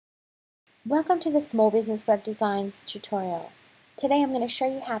Welcome to the Small Business Web Designs tutorial. Today I'm going to show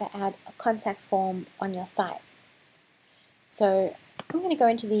you how to add a contact form on your site. So I'm going to go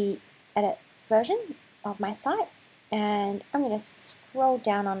into the edit version of my site and I'm going to scroll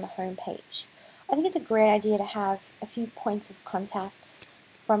down on the home page. I think it's a great idea to have a few points of contacts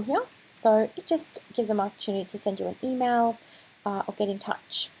from here. So it just gives them an opportunity to send you an email or get in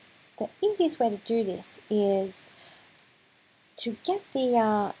touch. The easiest way to do this is to get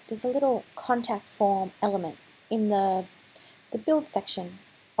there's a little contact form element in the build section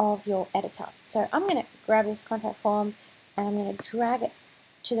of your editor. So I'm going to grab this contact form and I'm going to drag it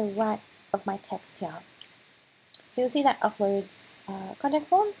to the right of my text here. So you'll see that uploads contact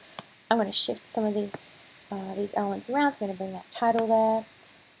form. I'm going to shift some of these elements around. So I'm going to bring that title there.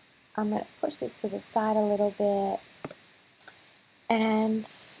 I'm going to push this to the side a little bit. And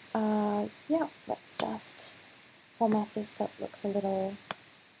yeah, let's just format this so it looks a little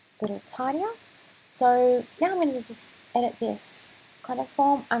tidier. So now I'm going to just edit this contact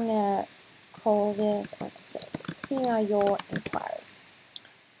form. I'm going to call this, I'm going to say, email your inquiry.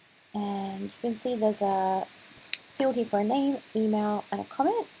 And you can see there's a field here for a name, email, and a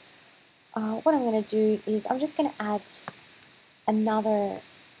comment. What I'm going to do is I'm just going to add another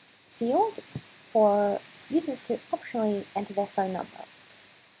field for users to optionally enter their phone number.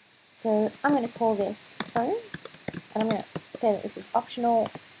 So I'm going to call this phone, and I'm going to say that this is optional,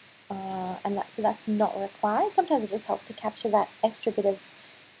 so that's not required. Sometimes it just helps to capture that extra bit of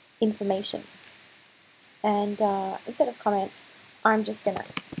information. And instead of comment, I'm just going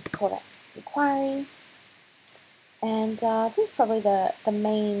to call that inquiry. And this is probably the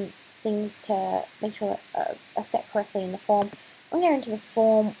main things to make sure that are set correctly in the form. I'm going to go into the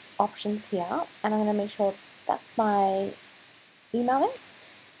form options here, and I'm going to make sure that's my email there.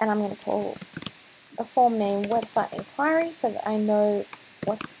 And I'm going to call the form name website inquiry so that I know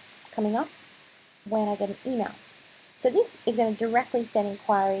what's coming up when I get an email. So this is going to directly send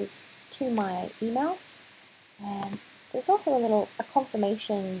inquiries to my email, and there's also a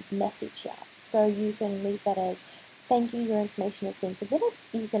confirmation message here. So you can leave that as, thank you, your information has been submitted.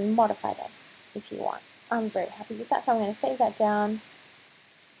 You can modify that if you want. I'm very happy with that, so I'm going to save that down.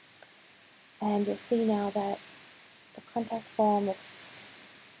 And you'll see now that the contact form looks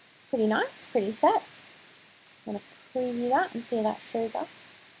pretty nice, pretty set. I'm going to preview that and see how that shows up.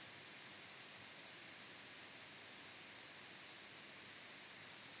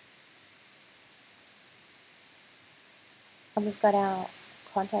 And we've got our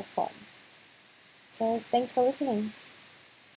contact form. So thanks for listening.